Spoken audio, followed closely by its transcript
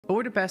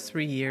Over the past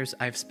 3 years,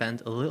 I've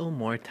spent a little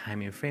more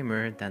time in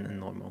Framer than a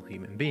normal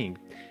human being,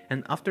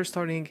 and after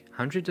starting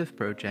hundreds of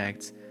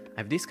projects,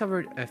 I've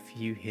discovered a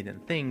few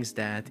hidden things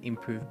that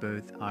improve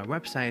both our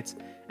websites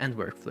and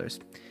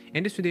workflows.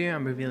 In this video,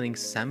 I'm revealing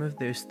some of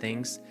those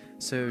things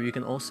so you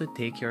can also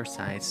take your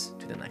sites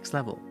to the next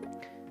level.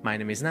 My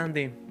name is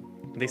Nandi,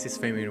 this is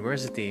Framer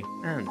University,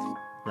 and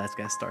let's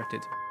get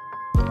started.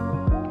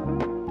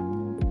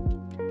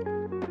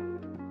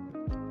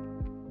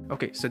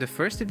 Okay, so the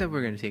first tip that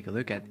we're going to take a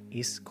look at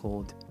is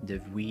called the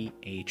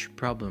VH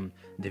problem,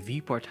 the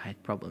viewport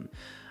height problem.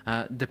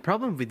 The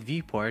problem with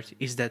viewport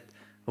is that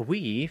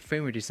we,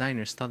 framework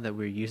designers, thought that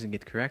we were using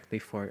it correctly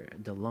for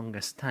the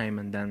longest time,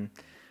 and then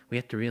we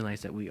had to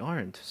realize that we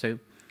aren't. So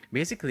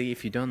basically,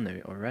 if you don't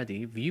know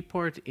already,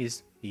 viewport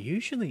is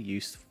usually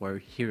used for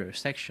hero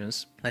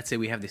sections. Let's say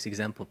we have this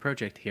example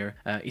project here.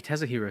 It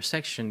has a hero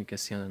section. You can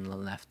see on the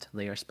left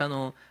layers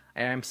panel,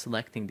 I am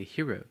selecting the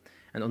hero.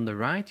 And on the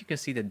right, you can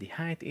see that the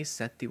height is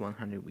set to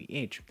 100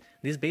 VH.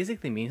 This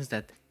basically means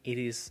that it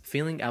is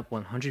filling up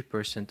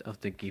 100% of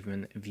the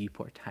given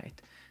viewport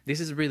height. This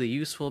is really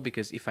useful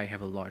because if I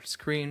have a large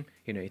screen,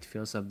 it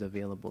fills up the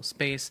available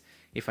space.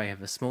 If I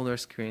have a smaller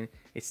screen,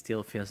 it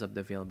still fills up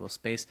the available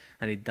space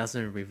and it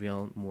doesn't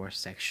reveal more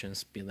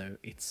sections below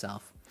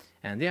itself.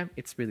 And yeah,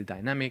 it's really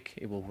dynamic.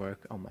 It will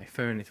work on my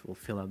phone. It will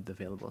fill up the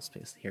available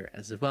space here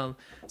as well.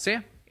 So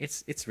yeah,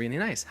 it's really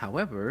nice.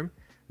 However,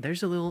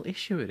 there's a little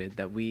issue with it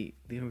that we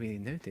didn't really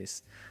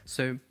notice.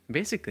 So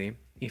basically,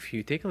 if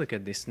you take a look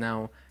at this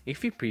now,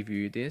 if you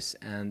preview this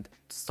and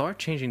start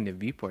changing the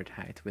viewport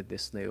height with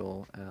this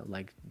little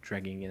like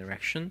dragging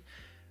interaction,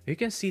 you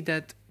can see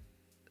that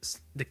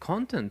the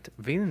content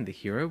within the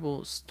hero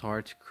will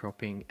start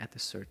cropping at a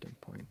certain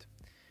point.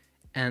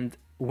 And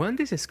when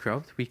this is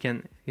cropped, we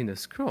can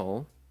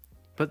scroll,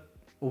 but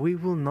we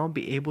will not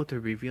be able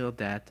to reveal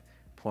that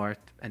part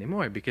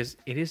anymore because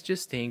it is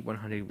just staying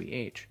 100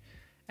 VH.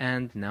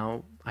 And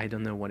now I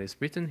don't know what is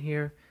written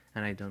here,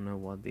 and I don't know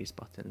what these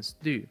buttons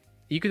do.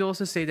 You could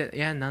also say that,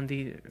 yeah,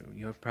 Nandi,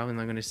 you're probably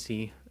not going to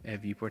see a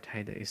viewport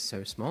height that is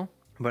so small,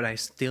 but I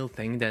still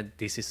think that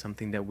this is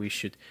something that we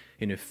should,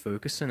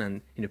 focus on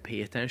and,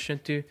 pay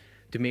attention to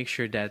make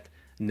sure that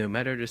no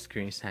matter the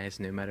screen size,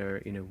 no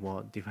matter,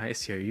 what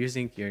device you're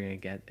using, you're going to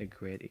get a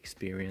great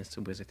experience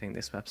visiting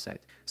this website.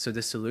 So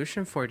the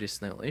solution for this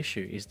little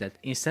issue is that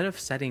instead of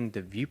setting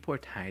the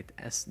viewport height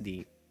as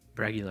the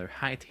regular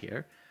height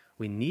here,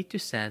 we need to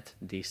set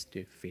this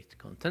to fit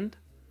content.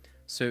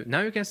 So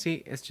now you can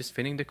see it's just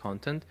fitting the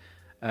content.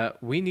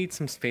 We need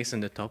some space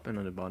on the top and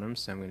on the bottom.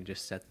 So I'm going to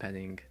just set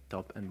padding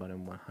top and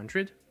bottom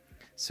 100.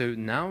 So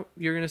now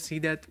you're going to see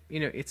that,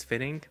 it's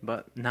fitting,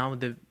 but now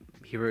the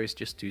hero is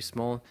just too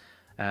small.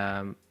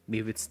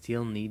 We would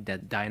still need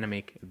that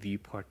dynamic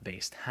viewport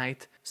based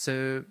height.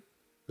 So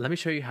let me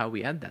show you how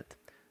we add that.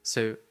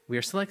 So we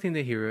are selecting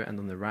the hero, and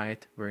on the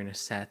right, we're going to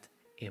set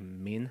a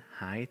min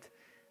height.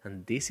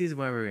 And this is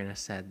where we're going to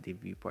set the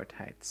viewport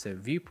height. So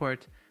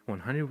viewport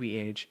 100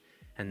 VH.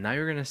 And now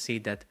you're going to see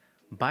that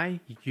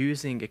by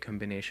using a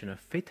combination of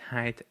fit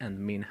height and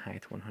min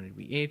height 100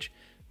 VH,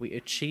 we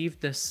achieve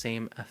the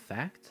same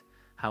effect.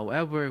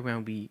 However,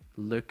 when we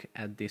look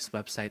at this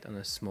website on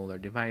a smaller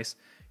device,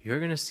 you're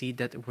going to see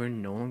that we're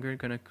no longer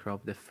going to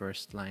crop the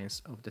first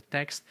lines of the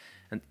text.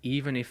 And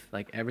even if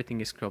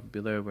everything is cropped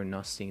below, we're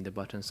not seeing the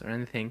buttons or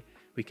anything,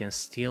 we can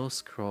still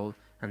scroll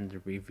and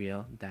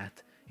reveal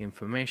that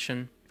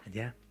information. And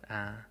yeah,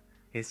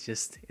 it's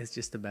just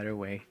a better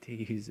way to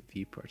use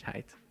viewport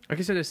height.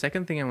 Okay, so the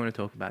second thing I want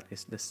to talk about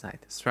is the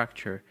site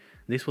structure.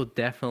 This will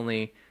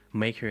definitely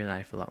make your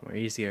life a lot more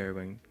easier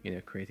when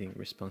creating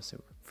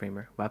responsive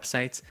Framer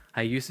websites.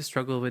 I used to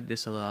struggle with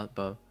this a lot,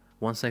 but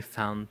once I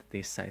found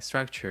this site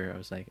structure, I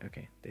was like,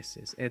 okay, this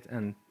is it.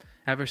 And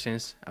ever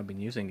since, I've been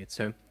using it.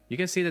 So you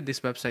can see that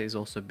this website is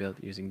also built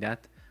using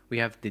that. We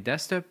have the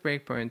desktop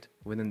breakpoint.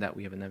 Within that,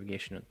 we have a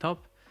navigation on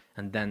top,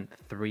 and then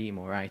 3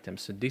 more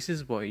items. So this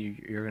is what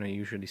you're going to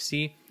usually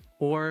see.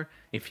 Or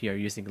if you're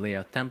using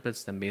layout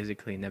templates, then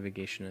basically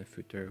navigation and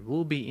footer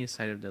will be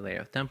inside of the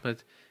layout template,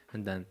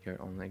 and then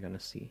you're only going to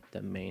see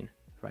the main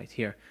right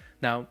here.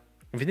 Now,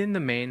 within the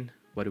main,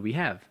 what do we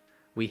have?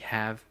 We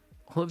have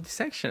all of the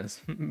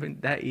sections.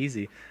 That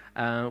easy.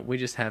 We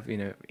just have,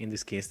 in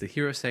this case, the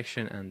hero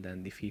section and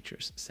then the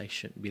features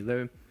section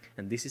below.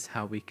 And this is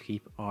how we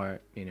keep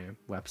our,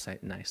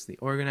 website nicely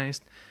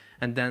organized.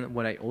 And then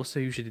what I also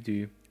usually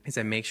do is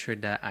I make sure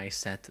that I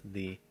set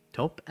the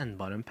top and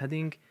bottom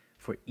padding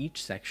for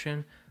each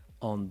section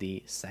on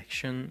the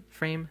section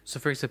frame.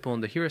 So for example,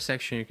 on the hero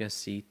section, you can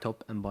see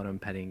top and bottom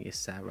padding is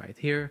set right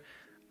here.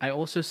 I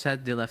also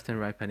set the left and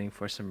right padding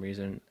for some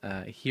reason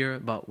here,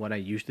 but what I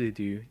usually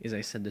do is I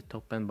set the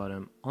top and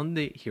bottom on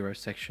the hero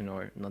section,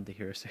 or not the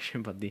hero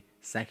section, but the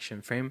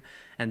section frame.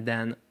 And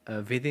then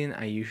within,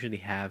 I usually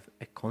have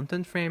a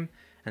content frame,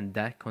 and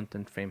that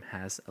content frame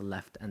has a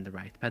left and the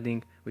right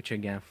padding, which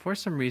again, for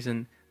some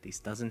reason, this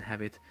doesn't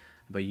have it,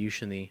 but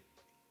usually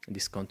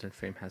this content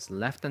frame has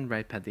left and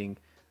right padding,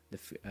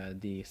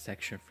 the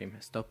section frame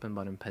has top and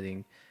bottom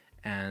padding,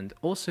 And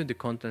also the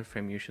content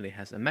frame usually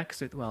has a max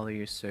width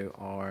value, so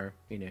our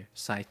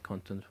site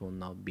content will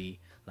not be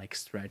like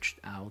stretched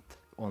out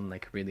on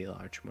like really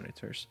large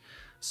monitors.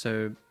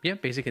 So yeah,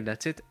 basically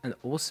that's it. And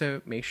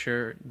also make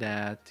sure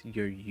that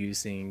you're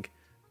using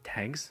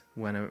tags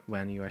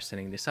when you are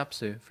setting this up.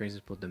 So for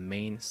example, the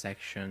main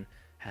section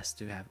has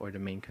to have, or the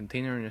main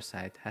container on your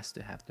site has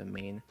to have the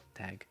main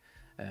tag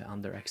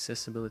under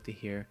accessibility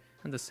here,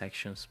 and the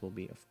sections will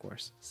be of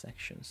course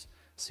sections.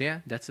 So yeah,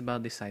 that's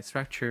about the site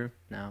structure.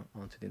 Now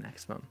on to the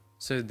next one.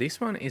 So this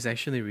one is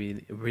actually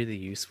really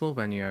useful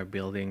when you are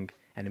building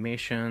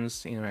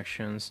animations,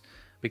 interactions,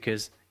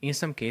 because in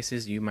some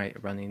cases you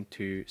might run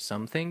into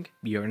something,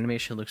 your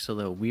animation looks a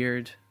little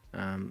weird,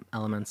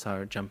 elements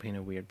are jumping in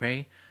a weird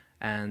way,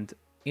 and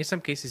in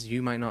some cases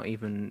you might not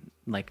even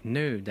like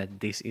know that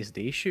this is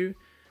the issue,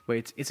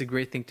 but it's a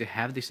great thing to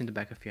have this in the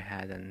back of your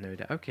head and know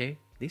that, okay,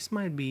 this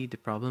might be the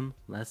problem,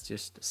 let's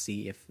just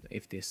see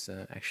if this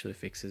actually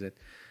fixes it.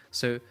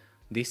 So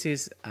this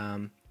is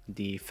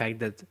the fact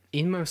that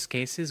in most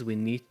cases we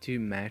need to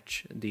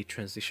match the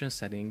transition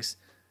settings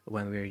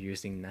when we're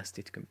using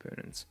nested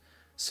components.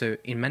 So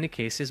in many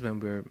cases when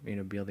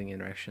we're building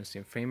interactions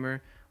in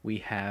Framer, we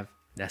have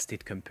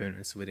nested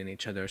components within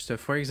each other. So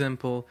for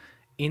example,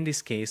 in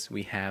this case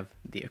we have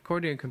the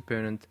accordion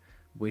component,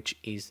 which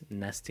is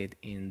nested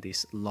in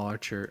this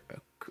larger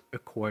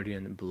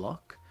accordion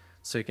block.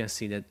 So you can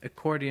see that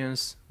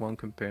accordion's one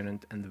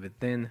component, and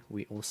within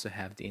we also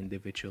have the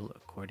individual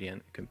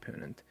accordion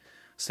component.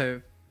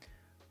 So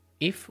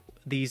if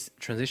these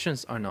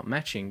transitions are not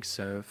matching,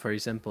 so for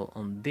example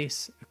on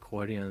this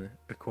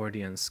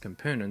accordion's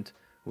component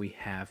we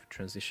have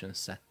transitions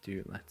set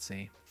to, let's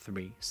say,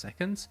 3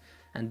 seconds,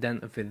 and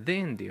then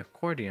within the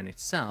accordion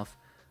itself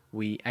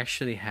we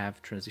actually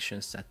have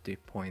transitions set to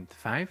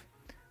 0.5,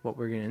 what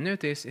we're going to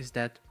notice is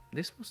that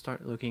this will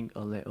start looking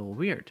a little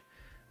weird,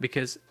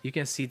 because you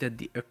can see that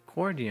the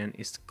accordion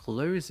is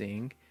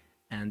closing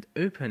and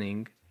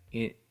opening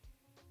it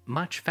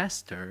much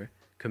faster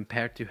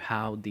compared to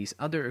how these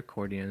other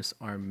accordions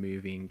are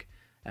moving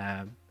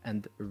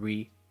and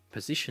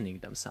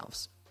repositioning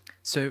themselves.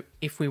 So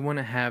if we want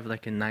to have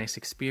like a nice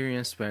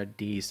experience where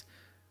these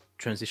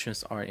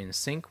transitions are in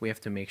sync, we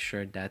have to make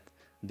sure that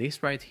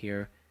this right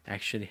here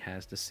actually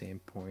has the same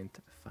 0.5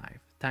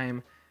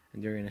 time,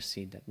 and you're going to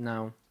see that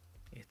now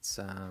it's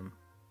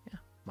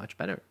much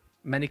better.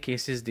 Many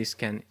cases this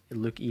can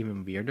look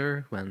even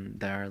weirder when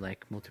there are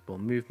like multiple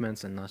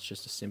movements and not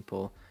just a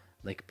simple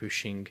like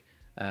pushing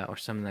or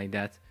something like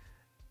that.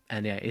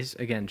 And yeah, it's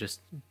again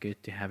just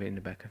good to have it in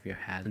the back of your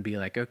head and be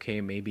like,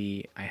 okay,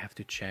 maybe I have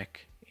to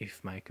check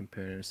if my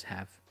components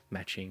have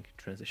matching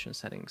transition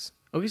settings.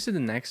 Obviously the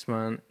next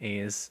one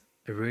is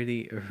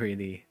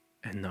really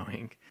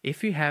annoying.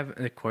 If you have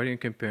an accordion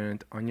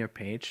component on your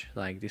page,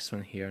 like this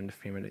one here on the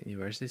Framer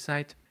University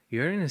site,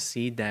 you're going to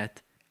see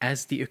that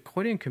as the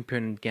accordion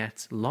component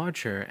gets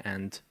larger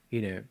and,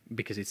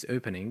 because it's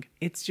opening,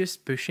 it's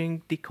just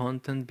pushing the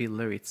content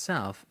below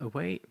itself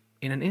away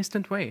in an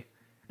instant way.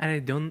 And I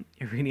don't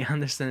really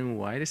understand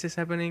why this is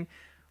happening,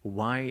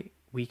 why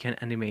we can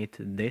animate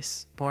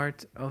this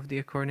part of the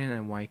accordion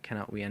and why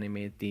cannot we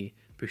animate the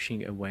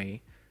pushing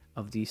away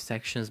of these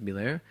sections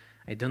below.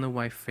 I don't know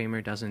why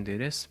Framer doesn't do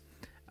this,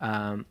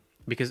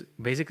 because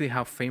basically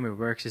how Framer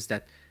works is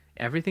that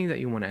everything that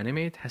you want to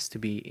animate has to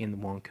be in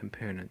one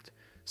component.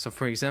 So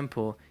for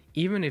example,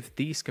 even if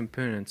these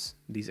components,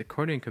 these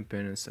accordion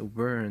components,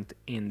 weren't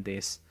in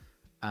this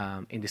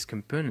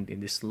component, in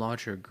this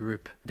larger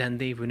group, then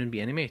they wouldn't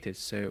be animated.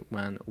 So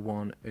when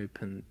one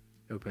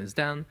opens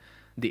down,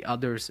 the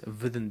others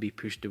wouldn't be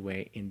pushed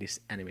away in this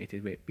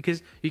animated way,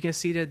 because you can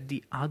see that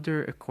the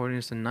other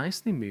accordions are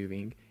nicely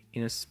moving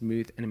in a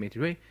smooth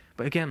animated way,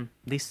 but again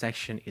this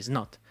section is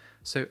not.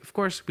 So of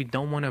course we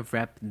don't want to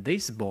wrap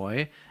this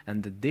boy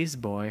and this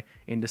boy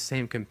in the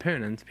same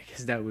component,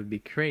 because that would be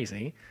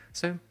crazy.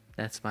 So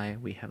that's why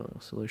we have a little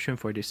solution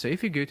for this. So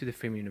if you go to the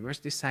Framer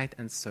University site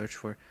and search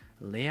for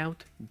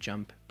layout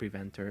jump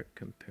preventer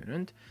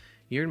component,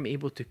 you're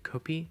able to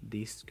copy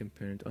this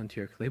component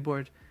onto your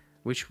clipboard,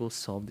 which will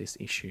solve this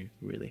issue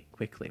really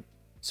quickly.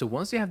 So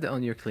once you have that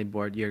on your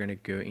clipboard, you're going to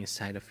go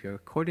inside of your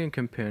accordion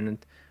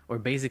component, or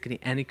basically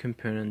any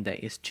component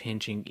that is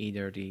changing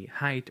either the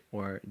height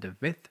or the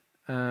width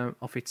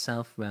of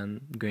itself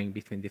when going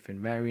between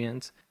different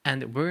variants.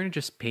 And we're going to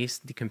just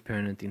paste the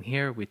component in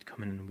here with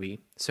Command V.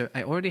 So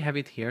I already have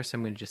it here, so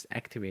I'm going to just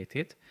activate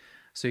it.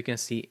 So you can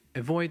see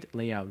avoid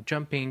layout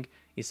jumping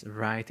is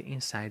right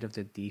inside of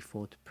the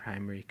default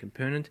primary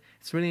component.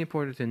 It's really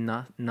important to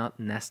not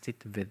nest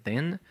it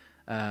within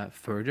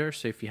further.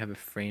 So if you have a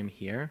frame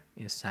here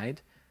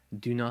inside,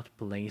 do not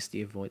place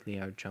the avoid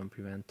layout jump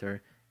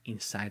preventer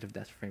inside of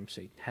that frame.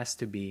 So it has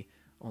to be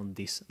on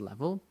this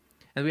level.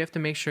 And we have to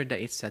make sure that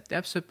it's set to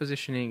episode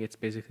positioning. It's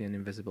basically an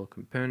invisible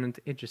component.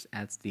 It just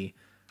adds the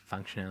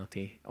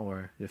functionality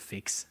or the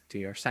fix to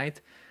your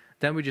site.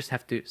 Then we just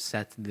have to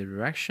set the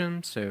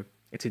direction. So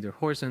it's either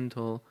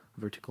horizontal,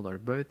 vertical, or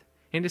both.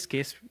 In this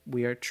case,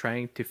 we are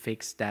trying to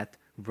fix that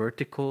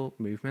vertical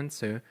movement.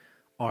 So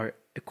our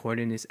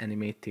accordion is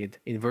animated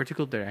in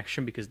vertical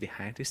direction because the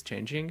height is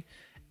changing,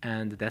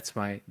 and that's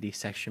why the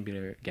section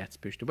below gets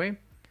pushed away.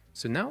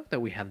 So now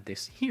that we have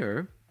this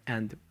here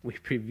and we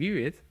preview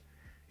it,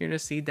 you're gonna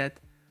see that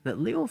the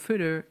little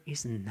footer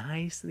is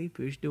nicely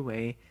pushed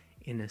away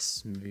in a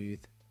smooth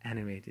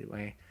animated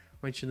way,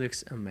 which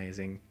looks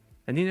amazing.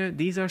 And you know,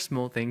 these are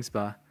small things,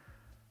 but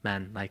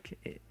man, like,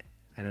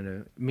 I don't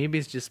know, maybe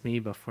it's just me,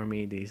 but for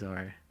me, these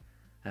are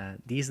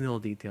these little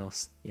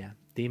details, yeah,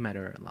 they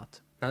matter a lot.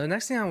 Now, the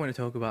next thing I want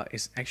to talk about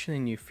is actually a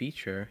new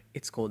feature.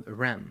 It's called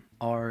REM,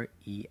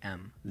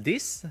 R-E-M.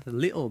 This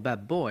little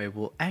bad boy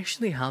will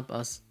actually help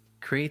us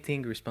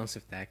creating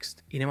responsive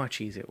text in a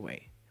much easier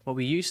way. What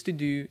we used to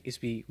do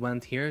is we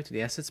went here to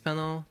the assets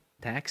panel,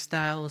 text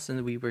styles,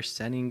 and we were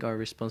setting our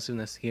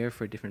responsiveness here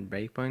for different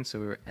breakpoints. So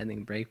we were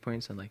adding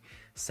breakpoints and like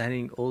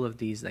setting all of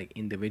these like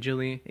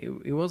individually.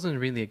 It wasn't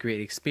really a great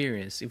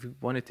experience. If we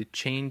wanted to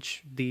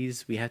change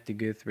these, we had to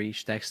go through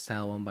each text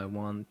style one by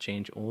one,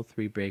 change all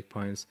 3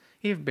 breakpoints.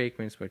 If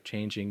breakpoints were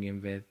changing in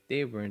width,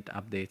 they weren't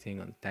updating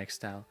on the text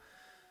style.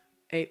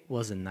 It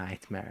was a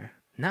nightmare.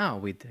 Now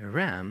with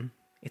REM,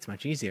 it's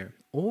much easier.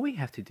 All we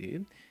have to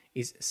do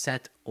is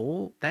set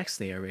all text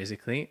layer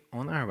basically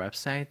on our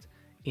website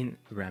in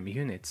REM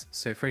units.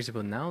 So for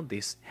example, now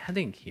this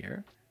heading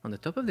here on the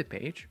top of the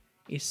page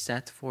is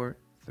set for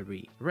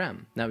 3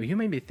 REM. Now you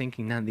may be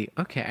thinking, Nandi,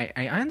 okay,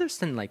 I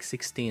understand like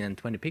 16 and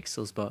 20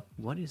 pixels, but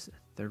what is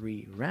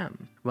 3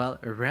 REM? Well,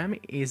 REM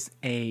is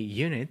a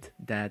unit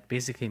that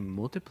basically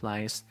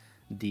multiplies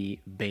the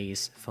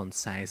base font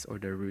size or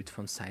the root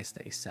font size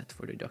that is set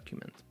for the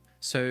document.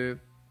 So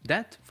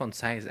that font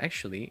size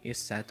actually is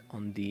set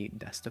on the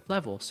desktop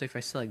level. So if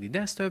I select the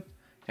desktop,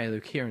 I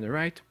look here on the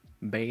right,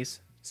 base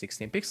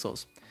 16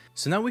 pixels.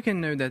 So now we can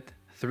know that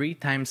 3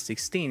 times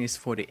 16 is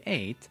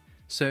 48.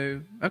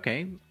 So,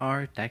 okay,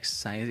 our text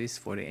size is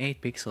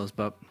 48 pixels,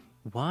 but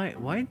why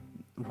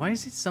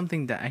is it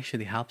something that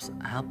actually helps?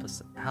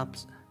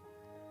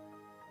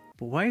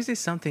 But why is this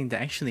something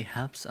that actually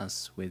helps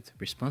us with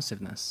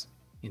responsiveness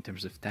in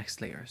terms of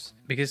text layers?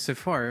 Because so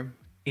far,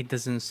 it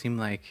doesn't seem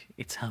like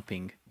it's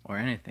helping or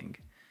anything.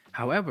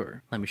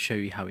 However, let me show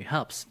you how it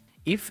helps.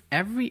 If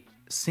every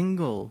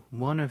single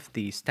one of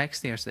these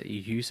text layers that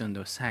you use on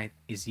the site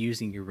is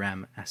using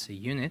REM as a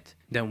unit,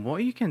 then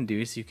what you can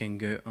do is you can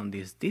go on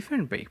these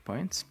different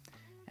breakpoints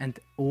and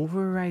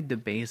override the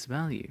base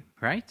value,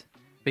 right?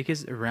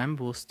 Because REM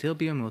will still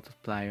be a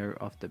multiplier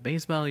of the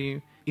base value.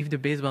 If the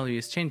base value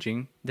is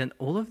changing, then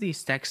all of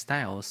these text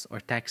styles or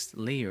text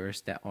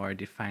layers that are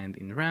defined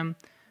in REM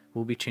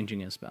will be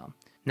changing as well.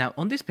 Now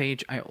on this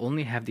page, I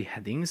only have the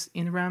headings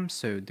in REM,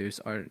 so those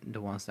are the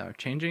ones that are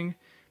changing.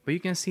 But you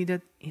can see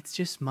that it's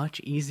just much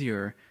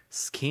easier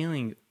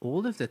scaling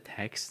all of the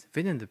text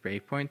within the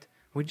breakpoint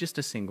with just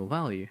a single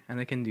value. And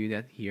I can do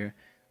that here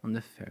on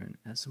the phone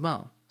as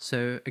well.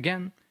 So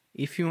again,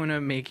 if you want to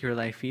make your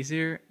life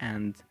easier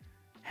and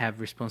have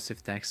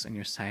responsive text on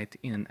your site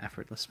in an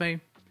effortless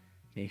way,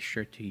 make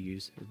sure to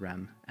use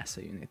REM as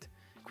a unit.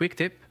 Quick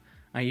tip,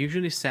 I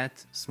usually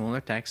set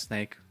smaller text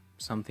like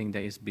something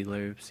that is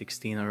below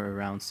 16 or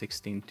around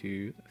 16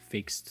 to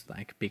fixed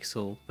like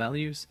pixel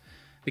values,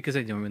 because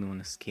I don't really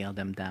want to scale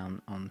them down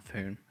on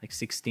phone. Like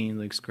 16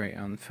 looks great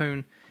on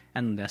phone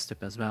and on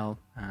desktop as well.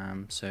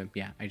 So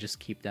yeah, I just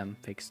keep them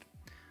fixed.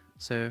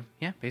 So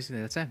yeah,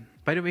 basically that's it.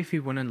 By the way, if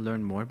you want to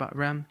learn more about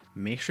REM,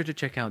 make sure to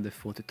check out the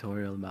full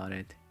tutorial about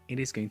it. It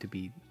is going to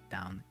be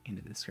down in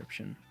the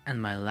description.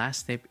 And my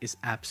last tip is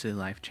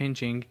absolutely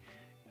life-changing.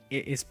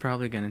 It is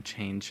probably going to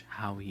change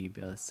how you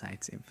build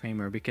sites in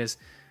Framer, because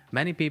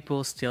many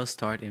people still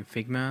start in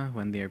Figma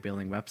when they are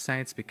building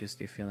websites because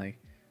they feel like,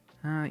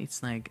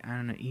 it's like, I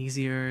don't know,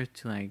 easier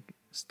to like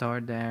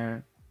start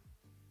there.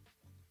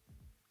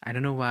 I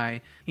don't know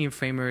why. In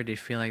Framer, they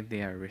feel like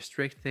they are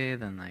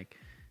restricted and like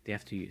they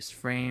have to use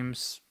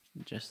frames,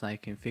 just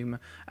like in Figma.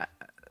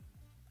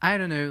 I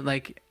don't know,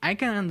 like I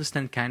can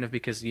understand kind of,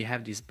 because you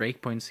have these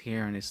breakpoints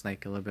here and it's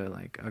like a little bit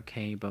like,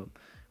 okay, but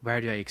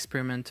where do I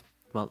experiment?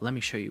 Well, let me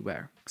show you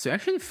where. So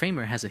actually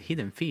Framer has a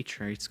hidden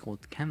feature. It's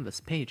called Canvas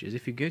Pages.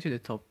 If you go to the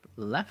top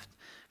left,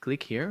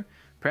 click here,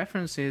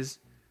 Preferences,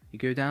 you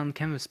go down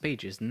Canvas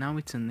Pages. Now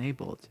it's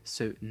enabled.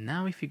 So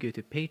now if you go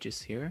to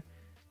Pages here,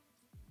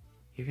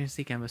 you can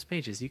see Canvas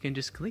Pages. You can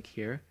just click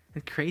here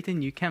and create a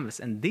new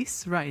canvas. And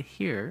this right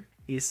here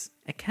is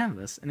a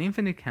canvas, an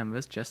infinite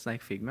canvas, just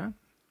like Figma,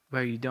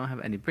 where you don't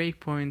have any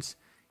breakpoints,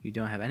 you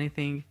don't have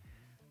anything.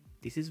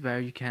 This is where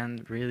you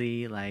can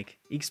really like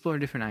explore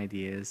different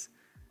ideas,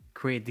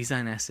 create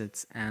design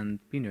assets, and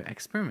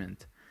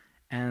experiment.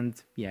 And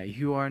yeah,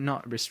 you are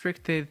not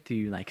restricted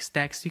to like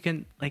stacks. You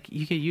can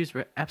use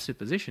absolute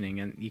positioning,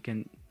 and you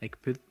can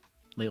like put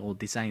little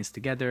designs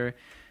together.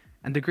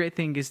 And the great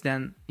thing is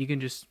then you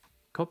can just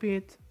copy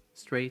it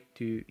straight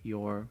to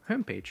your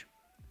homepage,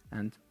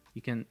 and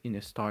you can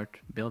start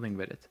building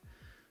with it.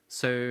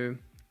 So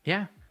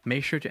yeah,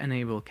 make sure to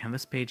enable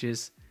Canvas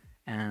Pages,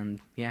 and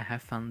yeah,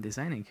 have fun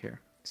designing here.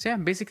 So yeah,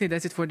 basically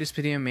that's it for this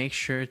video. Make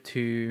sure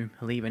to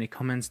leave any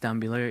comments down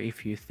below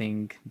if you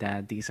think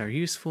that these are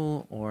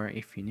useful, or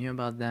if you knew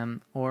about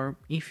them, or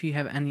if you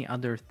have any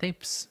other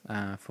tips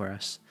for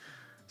us.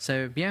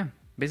 So yeah,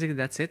 basically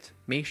that's it.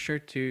 Make sure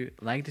to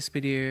like this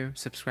video,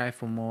 subscribe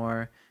for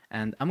more,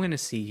 and I'm gonna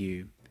see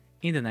you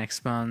in the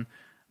next one.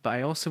 But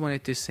I also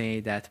wanted to say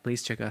that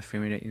please check out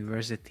Framework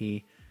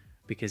University,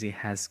 because it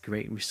has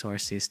great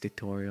resources,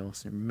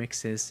 tutorials, and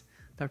mixes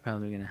that are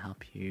probably gonna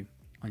help you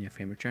on your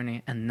framework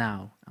journey. And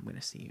now I'm gonna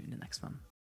see you in the next one.